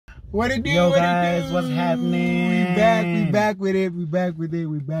What it do? Yo what guys, it do? what's happening? We back with it.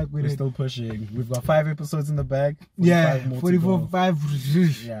 We're still pushing. We've got 5 episodes in the bag. 44, 5.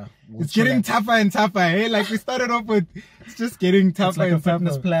 Yeah. It's getting tougher and tougher. Hey, like we started off with, it's just getting tougher it's like and a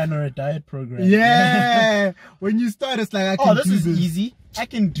fitness tougher. plan or a diet program. Yeah. When you start, it's like, I can this do is this. easy. I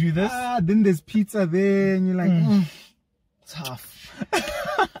can do this. Then there's pizza there, and you're like, Tough.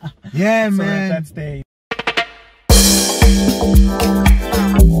 yeah, So man. at that stage.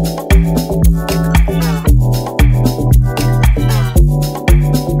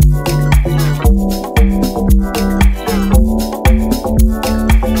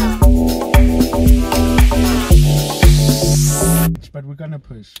 But we're gonna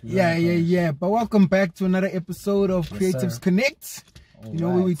push. Yeah. But welcome back to another episode of Creatives sir. Connect. All Where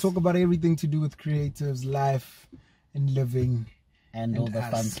we right. talk about everything to do with creatives, life, and living. and all the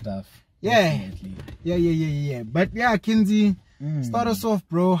us. fun stuff. Yeah. Definitely. Yeah. But yeah, Kinsey, start us off,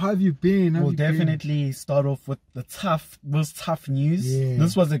 bro. How have you been? We'll definitely start off with the most tough news. Yeah.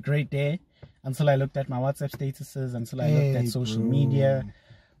 This was a great day until I looked at my WhatsApp statuses, until I looked at social media.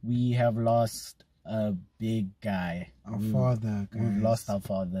 We have lost a big guy. Our father, guys. We've lost our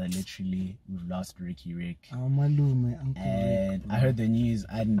father, literally. We've lost Ricky Rick. Our malume, Uncle And Rick, I heard the news.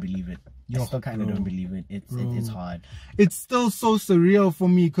 I didn't believe it. Yo, I still kind of bro. don't believe it. It's hard. It's still so surreal for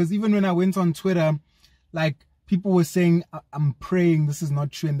me because even when I went on Twitter, like people were saying, I'm praying this is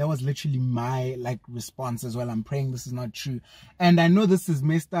not true. And that was literally my like response as well. I'm praying this is not true. And I know this is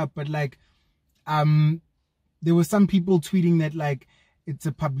messed up, but like, there were some people tweeting that like it's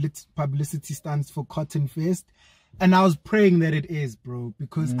a publicity stunt for CottonFest. And I was praying that it is, bro,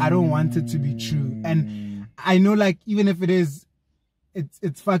 because I don't want it to be true. And I know like, even if it is,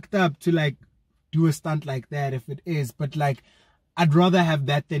 it's fucked up to like do a stunt like that if it is, but like I'd rather have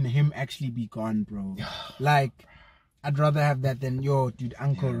that than him actually be gone, bro. Like I'd rather have that than dude,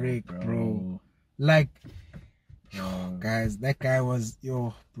 Uncle Rick, bro. Like guys, that guy was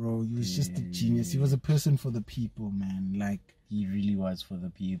bro, he was just a genius. He was a person for the people, man. Like He really was for the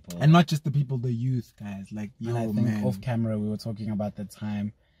people. and not just the people, the youth, guys. Like And I think man. off camera we were talking about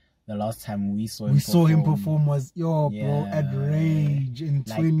the last time we saw him perform was bro, at Rage in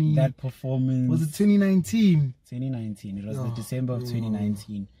like that performance. was it 2019? 2019. It was the December of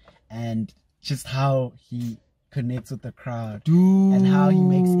 2019, and just how he connects with the crowd, Dude, and how he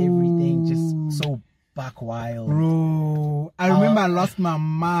makes everything just so buck wild, bro. I remember I lost my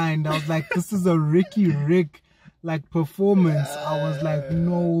mind. I was like, this is a Ricky Rick like performance. I was like,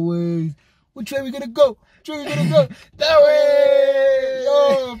 no way. Which way we gonna go? That way!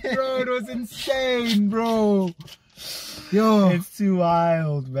 Yo, bro, it was insane, bro. Yo. It's too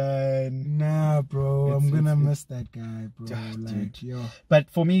wild, man. Nah, bro. I'm gonna miss that guy, bro. Like, Dude.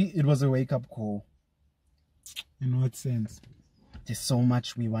 But for me, it was a wake-up call. In what sense? There's so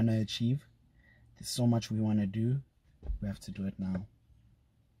much we want to achieve. There's so much we want to do. We have to do it now.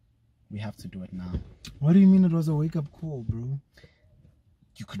 What do you mean it was a wake-up call, bro?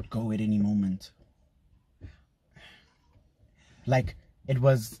 You could go at any moment. Like, it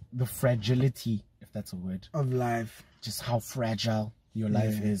was the fragility, if that's a word, of life. Just how fragile your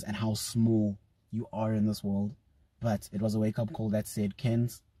life is and how small you are in this world. But it was a wake-up call that said,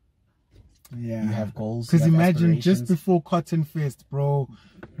 Kens, you have goals. Because imagine just before CottonFest, bro,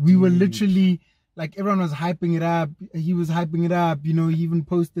 we were literally, like, everyone was hyping it up. He was hyping it up. He even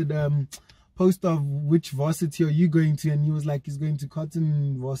posted post of which varsity are you going to, and he was like, he's going to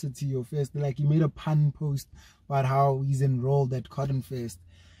Cotton Varsity or Fest. Like, he made a pun post about how he's enrolled at CottonFest.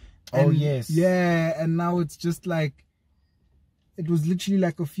 Oh yes. Yeah, and now it's just like, it was literally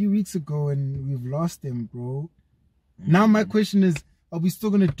like a few weeks ago and we've lost him, bro. Now my question is, are we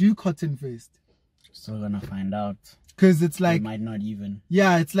still gonna do CottonFest? Still gonna find out. Because it's like, we might not even.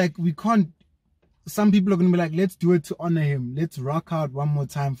 Yeah, it's like we can't. Some people are gonna be like, let's do it to honor him. Let's rock out one more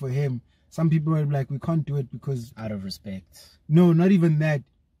time for him. Some people are like, we can't do it because out of respect. No, not even that.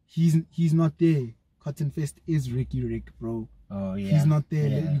 He's not there. CottonFest is Ricky Rick, bro. Oh yeah. He's not there.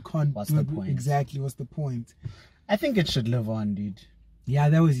 Yeah. You can't What's do the it. point? Exactly. What's the point? I think it should live on, dude. Yeah,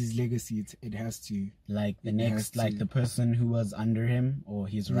 that was his legacy. It has to. Like the next, like the person who was under him or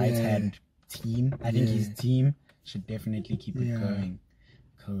his right hand team. I think his team should definitely keep it going,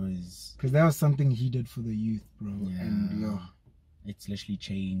 because that was something he did for the youth, bro. Yeah. And it's literally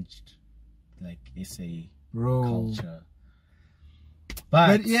changed, like SA bro culture.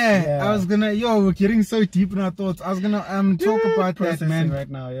 But yeah, I was gonna we're getting so deep in our thoughts. I was gonna talk about that, man. Right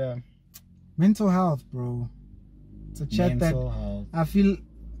now, mental health, bro. It's a chat mental that health. I feel,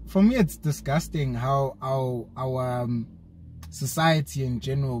 for me, it's disgusting how our society in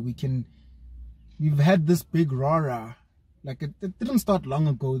general, we've had this big rah-rah Like it didn't start long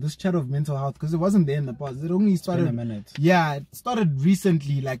ago, this chat of mental health, because it wasn't there in the past. It only started a minute. Yeah, it started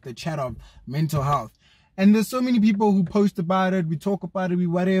recently, like the chat of mental health. And there's so many people who post about it, we talk about it, we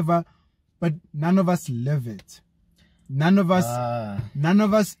whatever, but none of us live it. None of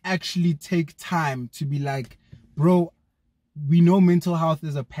us actually take time to be like, bro, we know mental health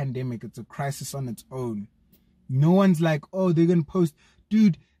is a pandemic, it's a crisis on its own. No one's like, oh, they're gonna post,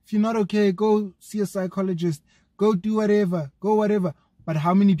 dude, if you're not okay, go see a psychologist, go do whatever, go whatever. But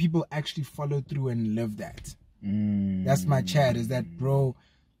how many people actually follow through and live that? That's my chat, is that, bro,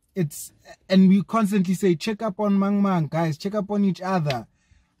 and we constantly say, check up on Mang, guys, check up on each other.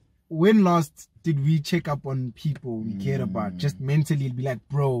 When last did we check up on people we cared about? Just mentally, it'd be like,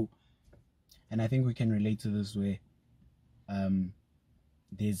 bro. And I think we can relate to this where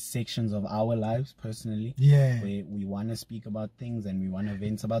there's sections of our lives personally where we want to speak about things and we want to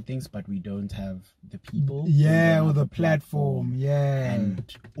vent about things, but we don't have the people or the platform.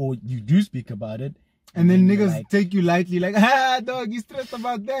 Or you do speak about it and then niggas like, take you lightly, like, dog, you stressed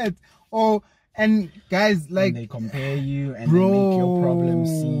about that. And guys, like, and they compare you and they make your problems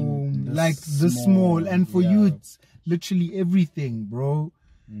seem like this small. And for you, it's literally everything, bro.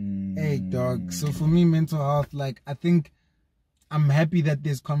 Hey, dog. So for me, mental health, like, I think I'm happy that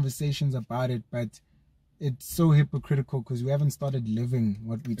there's conversations about it, but it's so hypocritical because we haven't started living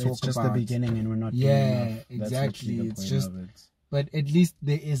what we talk about. It's just the beginning and we're not doing enough. Exactly. It's just, but at least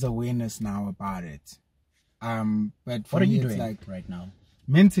there is awareness now about it. But for what are me, you doing like, right now?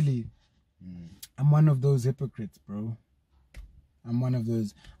 Mentally, I'm one of those hypocrites, bro. I'm one of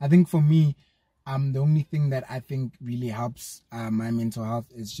those. I think for me, the only thing that I think really helps my mental health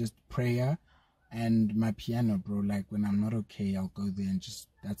is just prayer and my piano, bro. Like, when I'm not okay, I'll go there and just,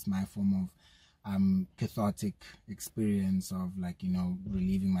 that's my form of cathartic experience of, like, you know,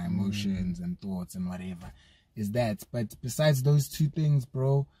 relieving my emotions and thoughts and whatever is that. But besides those two things,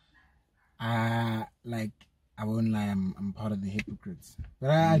 bro, like, I won't lie, I'm part of the hypocrites,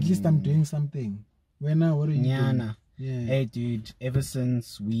 but at least I'm doing something. Where now? What are you doing? Hey, dude, ever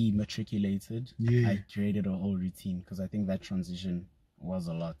since we matriculated, I created a whole routine because I think that transition was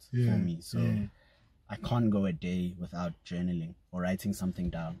a lot for me. So I can't go a day without journaling or writing something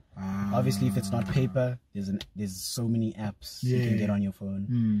down. Obviously, if it's not paper, there's so many apps you can get on your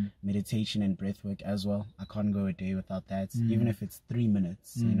phone. Meditation and breathwork as well. I can't go a day without that. Even if it's 3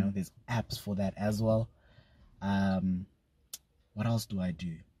 minutes, you know, there's apps for that as well. What else do I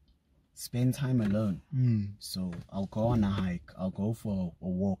do? Spend time alone. So I'll go on a hike, I'll go for a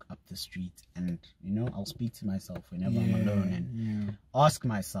walk up the street, and, you know, I'll speak to myself whenever I'm alone and ask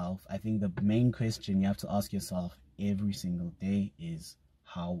myself. I think the main question you have to ask yourself every single day is,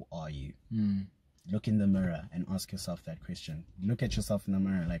 how are you? Look in the mirror and ask yourself that question. Look at yourself in the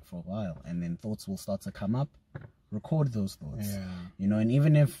mirror, like, for a while, and then thoughts will start to come up. Record those thoughts, you know. And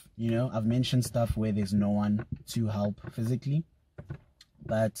even if, you know, I've mentioned stuff where there's no one to help physically,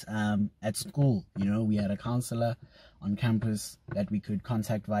 but at school, you know, we had a counselor on campus that we could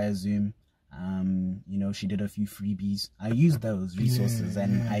contact via Zoom. You know, she did a few freebies. I used those resources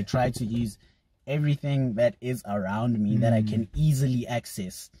and I tried to use everything that is around me that I can easily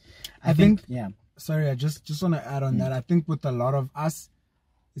access. I think sorry, I just want to add on that. I think with a lot of us,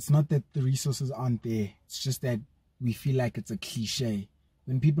 it's not that the resources aren't there, it's just that we feel like it's a cliche.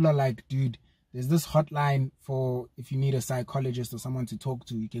 When people are like, dude, there's this hotline for if you need a psychologist or someone to talk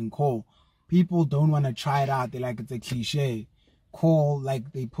to, you can call. People don't want to try it out. They're like, it's a cliche. Call,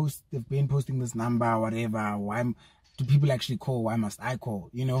 like, they've been posting this number or whatever. Why do people actually call? Why must I call?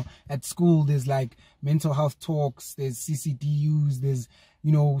 You know, at school, there's like mental health talks, there's CCDUs, there's,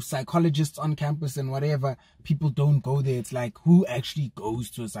 you know, psychologists on campus and whatever. People don't go there. It's like, who actually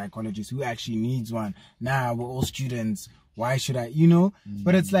goes to a psychologist? Who actually needs one? Nah, we're all students. Why should I, you know?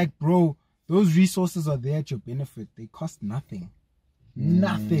 But it's like, bro, those resources are there at your benefit. They cost nothing.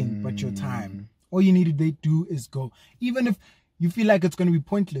 Nothing but your time. All you need to do is go. Even if you feel like it's going to be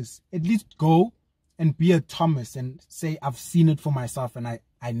pointless, at least go and be a Thomas and say, I've seen it for myself and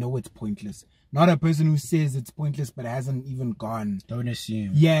I know it's pointless. Not a person who says it's pointless but hasn't even gone. Don't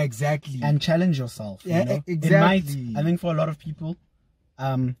assume. Yeah, exactly. And challenge yourself. Yeah, you know? exactly. I think for a lot of people,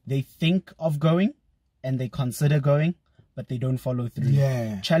 they think of going and they consider going, but they don't follow through.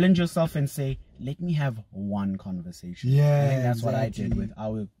 Yeah. Challenge yourself and say, let me have one conversation. Yeah, I think that's what I did with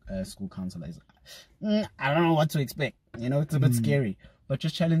our school counselors. I don't know what to expect. You know, it's a bit scary, but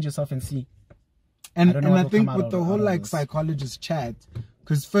just challenge yourself and see. And I think with the whole like psychologist chat,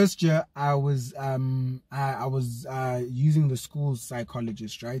 because first year I was using the school's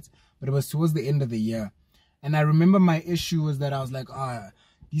psychologist, right? But it was towards the end of the year, and I remember my issue was that I was like,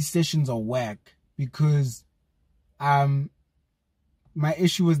 these sessions are whack because my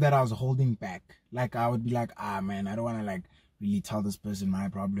issue was that I was holding back. Like, I would be like, man, I don't want to like really tell this person my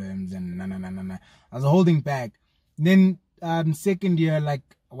problems and no. I was holding back. Then second year, like,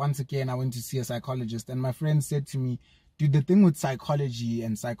 once again, I went to see a psychologist, and my friend said to me, dude, the thing with psychology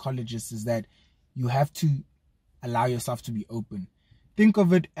and psychologists is that you have to allow yourself to be open. Think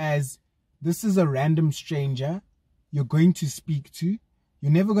of it as, this is a random stranger you're going to speak to.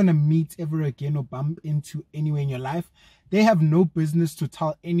 You're never going to meet ever again or bump into anywhere in your life. They have no business to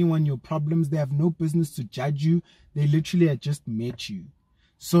tell anyone your problems. They have no business to judge you. They literally had just met you.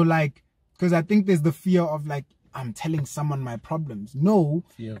 So like, because I think there's the fear of like, I'm telling someone my problems. No.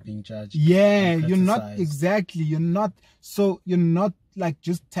 Fear of being judged. Yeah, you're not, exactly. You're not like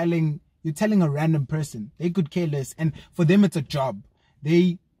just telling, you're telling a random person. They could care less. And for them, it's a job.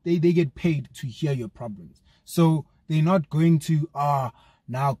 They get paid to hear your problems. So they're not going to,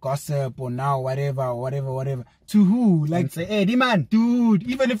 now gossip or now whatever. To who? Like, and say, hey, man, dude,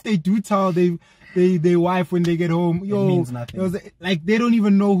 even if they do tell their wife when they get home, yo, it means nothing. Like, they don't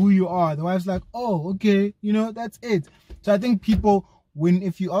even know who you are. The wife's like, oh, okay, you know, that's it. So I think people,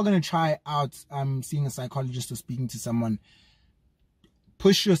 if you are going to try out seeing a psychologist or speaking to someone,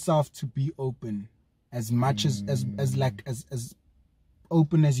 push yourself to be open as much as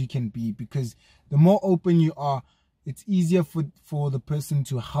open as you can be, because the more open you are, it's easier for the person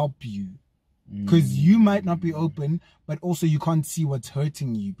to help you, because you might not be open, but also you can't see what's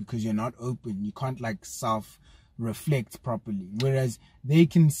hurting you because you're not open. You can't like self-reflect properly, whereas they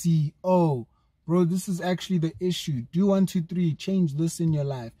can see, oh bro, this is actually the issue. Do 1, 2, 3, change this in your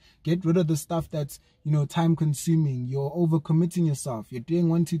life. Get rid of the stuff that's, you know, time consuming. You're overcommitting yourself. You're doing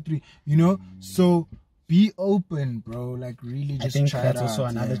 1, 2, 3, you know. So be open, bro. Like, really just try it out. I think that's also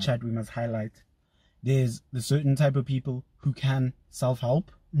another chat we must highlight. There's the certain type of people who can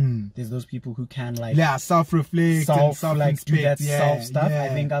self-help. There's those people who can like self-reflect, like do that self stuff. I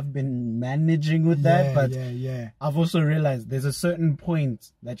think I've been managing with that, but I've also realized there's a certain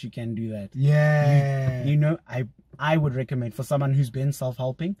point that you can do that. You know, I would recommend for someone who's been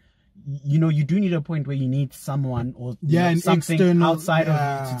self-helping, you know, you do need a point where you need someone or something external, outside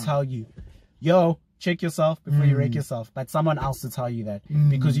of you to tell you, yo, check yourself before you wreck yourself, but someone else to tell you that,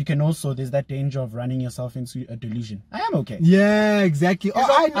 because you can also, there's that danger of running yourself into a delusion. I am okay. Yeah, exactly.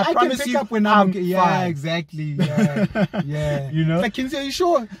 Oh, I can pick up when I'm okay. Yeah, fine. Exactly. Yeah. You know, like, Kinsey, are you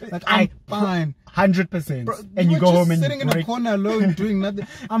sure? Like, I'm fine. 100%. And you go home and sitting in a corner alone doing nothing.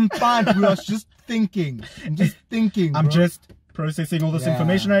 I'm fine. We are just thinking. I'm just thinking. I'm just processing all this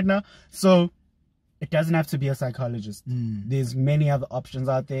information right now. So it doesn't have to be a psychologist. There's many other options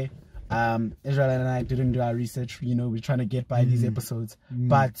out there. Israel and I didn't do our research, you know, we're trying to get by these episodes,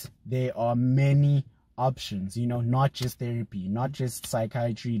 but there are many options, you know, not just therapy, not just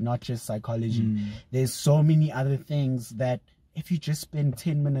psychiatry, not just psychology. There's so many other things that if you just spend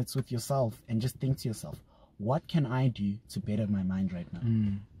 10 minutes with yourself and just think to yourself, what can I do to better my mind right now?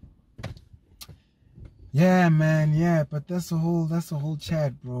 Yeah, man, yeah, but that's a whole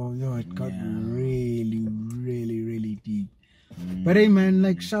chat, bro. Yo, it got really deep. But hey, man,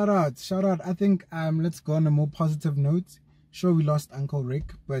 like, shout out. I think let's go on a more positive note. Sure, we lost Uncle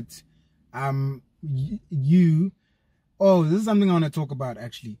Rick, but this is something I want to talk about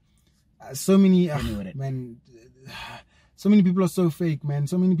actually. So many people are so fake, man.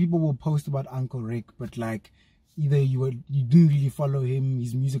 So many people will post about Uncle Rick, but like, either you didn't really follow him,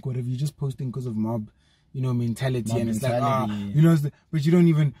 his music, whatever. You're just posting because of mob, you know, mentality, and it's like, you know, but you don't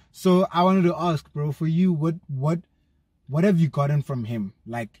even. So I wanted to ask, bro, for you, what have you gotten from him?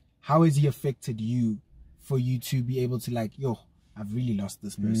 Like, how has he affected you for you to be able to like, yo, I've really lost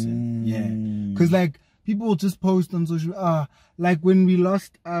this person. Yeah. Because like, people will just post on social, like when we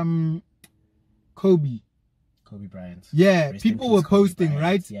lost Kobe Bryant. Yeah, Rest people were posting,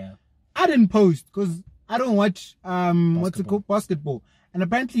 right? Yeah. I didn't post because I don't watch what's it called, basketball. And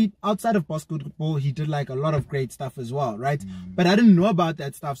apparently outside of basketball, he did like a lot of great stuff as well, right? But I didn't know about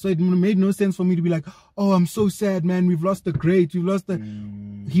that stuff. So it made no sense for me to be like, oh, I'm so sad, man. We've lost the great. We've lost the...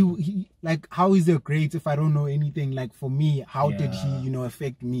 He like, how is there great if I don't know anything? Like, for me, how did he, you know,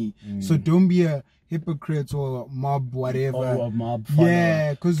 affect me? So don't be a hypocrite or mob, whatever. Or a mob follower.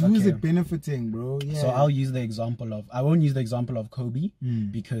 Yeah, because who's it benefiting, bro? Yeah. So I'll use the example of... I won't use the example of Kobe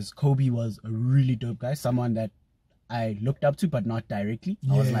because Kobe was a really dope guy. Someone that I looked up to, but not directly.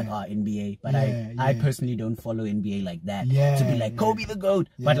 I was like, NBA. But I personally don't follow NBA like that. To be like, Kobe the GOAT.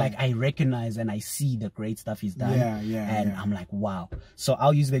 But like, I recognize and I see the great stuff he's done. And I'm like, wow. So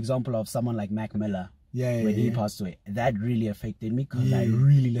I'll use the example of someone like Mac Miller. When he passed away. That really affected me because I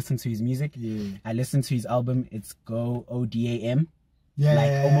really listened to his music. I listened to his album. It's Go ODAM.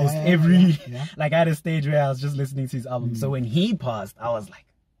 almost every like I had a stage where I was just listening to his album. So when he passed, I was like,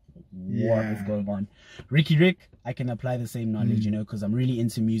 what is going on? Ricky Rick, I can apply the same knowledge, you know, because I'm really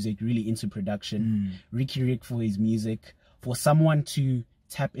into music, really into production. Ricky Rick, for his music, for someone to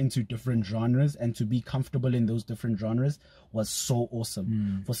tap into different genres and to be comfortable in those different genres was so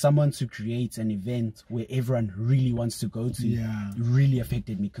awesome. For someone to create an event where everyone really wants to go to, really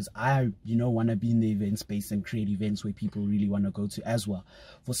affected me, because I, you know, want to be in the event space and create events where people really want to go to as well.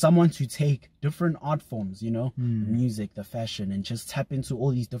 For someone to take different art forms, you know, music, the fashion, and just tap into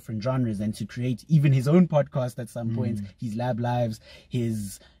all these different genres, and to create even his own podcast at some point, his lab lives,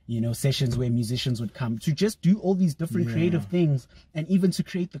 his, you know, sessions where musicians would come, to just do all these different creative things, and even to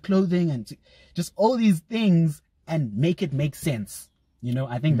create the clothing and to just all these things and make it make sense. You know,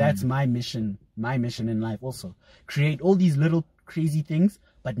 I think that's my mission in life also. Create all these little crazy things,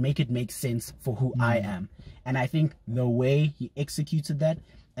 but make it make sense for who I am. And I think the way he executed that,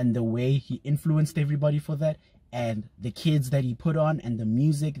 and the way he influenced everybody for that, and the kids that he put on, and the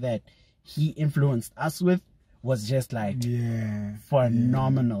music that he influenced us with, was just like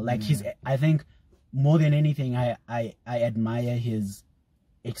phenomenal. Like his, I think more than anything, I admire his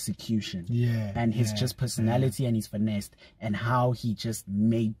execution and his just personality and his finesse, and how he just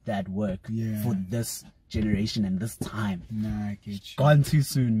made that work for this generation and this time. I get you. Gone too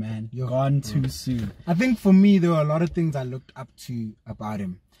soon, man. Gone too soon. I think for me, there were a lot of things I looked up to about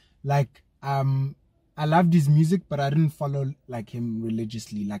him. Like I loved his music, but I didn't follow like him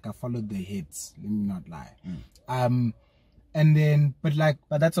religiously. Like I followed the hits, let me not lie. And then, but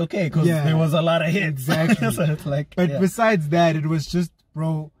that's okay, because there was a lot of hits. Exactly. So it's like, but besides that, it was just,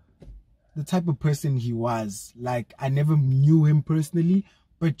 bro, the type of person he was. Like, I never knew him personally,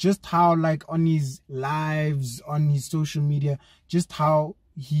 but just how, like, on his lives, on his social media, just how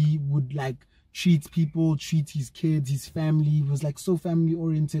he would, like, treat people, treat his kids, his family. He was, like, so family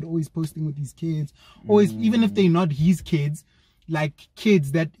oriented, always posting with his kids, always, even if they're not his kids, like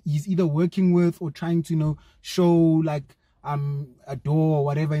kids that he's either working with or trying to, you know, show like adore or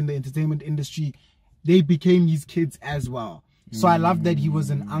whatever in the entertainment industry, they became his kids as well. So I love that he was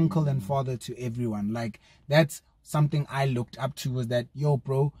an uncle and father to everyone. Like, that's something I looked up to, was that, yo,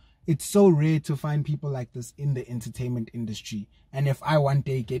 bro, it's so rare to find people like this in the entertainment industry. And if I one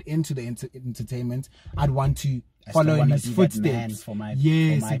day get into the entertainment, I'd want to follow in his footsteps.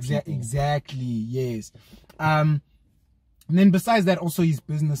 Exactly. Yes. And then besides that, also his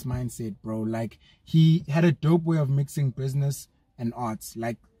business mindset, bro. Like, he had a dope way of mixing business and arts.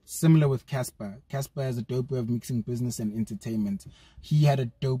 Like, similar with Casper. Casper has a dope way of mixing business and entertainment. He had a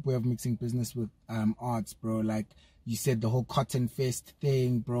dope way of mixing business with arts, bro. Like you said, the whole CottonFest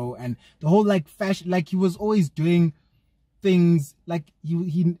thing, bro. And the whole, like, fashion. Like, he was always doing things. Like, he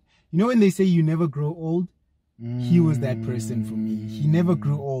you know when they say you never grow old? He was that person for me. He never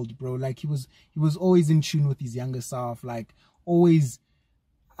grew old, bro. Like, he was always in tune with his younger self. Like, always.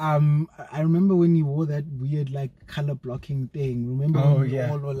 I remember when he wore that weird, like, color blocking thing. Remember?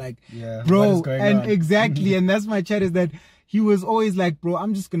 All were like, bro, and exactly. And that's my chat, is that he was always like, bro,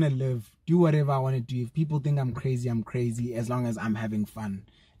 I'm just gonna live, do whatever I want to do. If people think I'm crazy, as long as I'm having fun.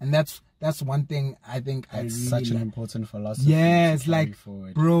 And that's one thing I think that's such an important philosophy. Yes, like,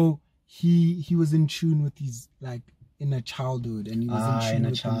 bro. He was in tune with his, like, inner childhood, and he was in tune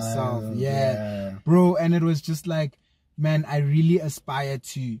with himself. Bro, and it was just like, man, I really aspire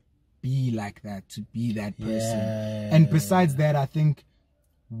to be like that, to be that person. And besides that, I think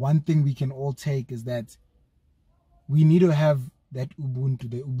one thing we can all take is that we need to have that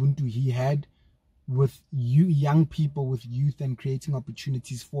Ubuntu, the Ubuntu he had with young people, with youth, and creating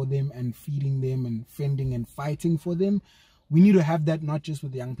opportunities for them and feeding them and fending and fighting for them. We need to have that, not just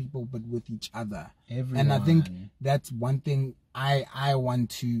with young people, but with each other. Everyone. And I think that's one thing I want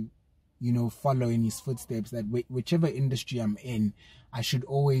to, you know, follow in his footsteps, that whichever industry I'm in, I should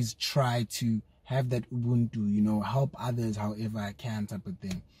always try to have that Ubuntu, you know, help others however I can, type of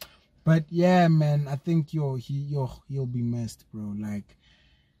thing. But yeah, man, I think he'll be missed, bro. Like,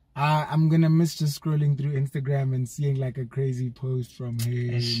 I'm gonna miss just scrolling through Instagram and seeing like a crazy post from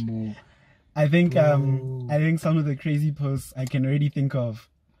him. I think some of the crazy posts I can already think of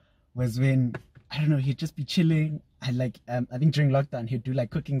was when, I don't know, he'd just be chilling. I think during lockdown he'd do like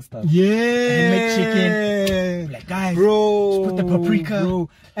cooking stuff. Yeah. And make chicken. Like, guys, bro, put the paprika. Bro.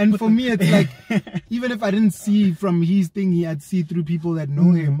 And for me, it's like, even if I didn't see from his thing, I'd see through people that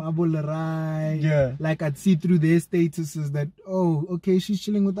know him. Yeah. Like, I'd see through their statuses that, oh, okay, she's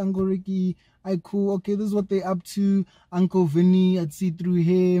chilling with Uncle Ricky. Cool. Okay, this is what they're up to. Uncle Vinny, I'd see through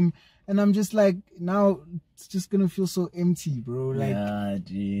him. And I'm just like, now it's just gonna feel so empty, bro. Like, yeah,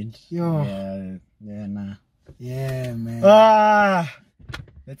 dude. Yo. Yeah, nah. Yeah, man.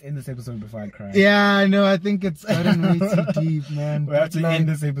 Let's end this episode before I cry. Yeah, I know. I think it's gotten way too deep, man. We have to end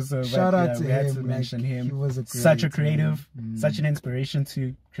this episode. Shout out to him. We had to mention him. He was such a creative, such an inspiration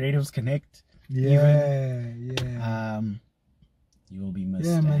to Creatives Connect. Yeah. You will be missed.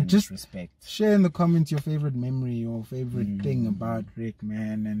 Yeah, man. Just respect. Share in the comments your favorite memory or favorite thing about Rick,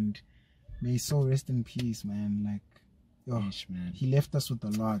 man, and may his soul rest in peace, man. Like, man. He left us with a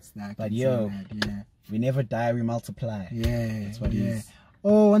lot. We never die, we multiply. Yeah, that's what it is.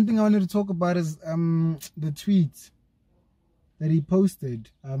 Oh, one thing I wanted to talk about is the tweet that he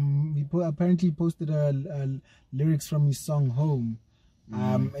posted. He apparently posted a lyrics from his song Home.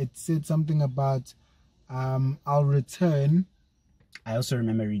 It said something about I'll return. I also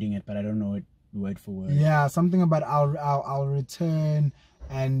remember reading it, but I don't know it word for word. Yeah, something about I'll return,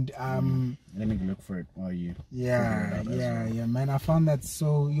 and let me look for it while you. Yeah, man. I found that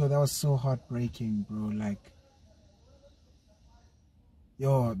that was so heartbreaking, bro. Like,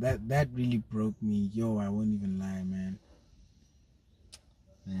 that really broke me. I won't even lie, man.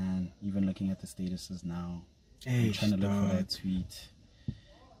 Man, even looking at the statuses now, I'm trying to look for that tweet.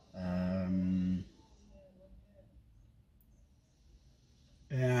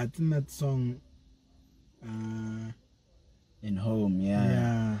 Yeah, I think that song. In Home,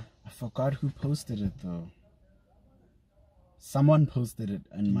 yeah. I forgot who posted it though. Someone posted it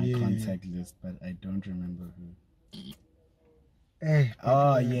in my contact list, but I don't remember who.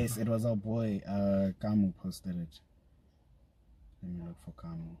 Yes, it was our boy Kamu posted it. Let me look for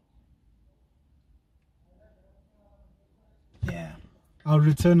Kamu. Yeah. I'll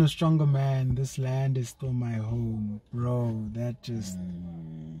return a stronger man. This land is still my home, bro. That just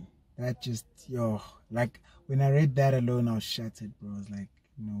like when I read that alone, I was shattered, bro. I was like,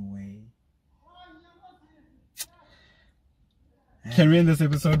 no way. Can we end this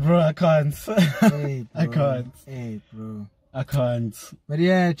episode, bro? I can't. Hey, bro. I can't. Hey, bro. I can't. But to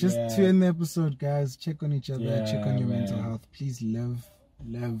end the episode, guys, check on each other, check on your mental health. Please love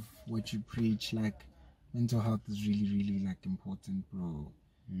what you preach. Like, mental health is really, really like important, bro.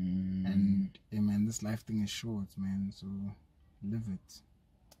 And man, this life thing is short, man. So live it.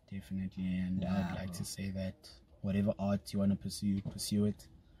 Definitely. And I'd like to say that whatever art you want to pursue it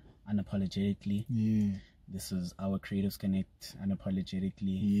unapologetically. Yeah. This is our Creatives Connect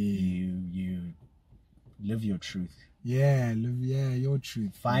unapologetically. Yeah. You live your truth. Yeah, your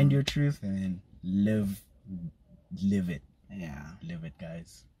truth. Find your truth and then live it. Yeah. Live it,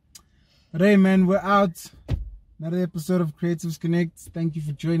 guys. But hey, man, we're out. Another episode of Creatives Connect. Thank you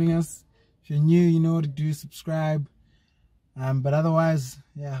for joining us. If you're new, you know what to do. Subscribe. But otherwise,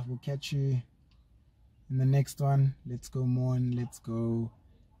 we'll catch you in the next one. Let's go mourn. Let's go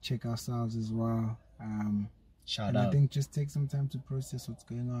check ourselves as well. Shout out. I think just take some time to process what's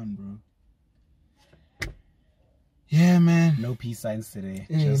going on, bro. Yeah, man. No peace signs today.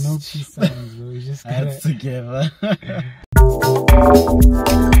 Hey, no peace signs, bro. We just hands together.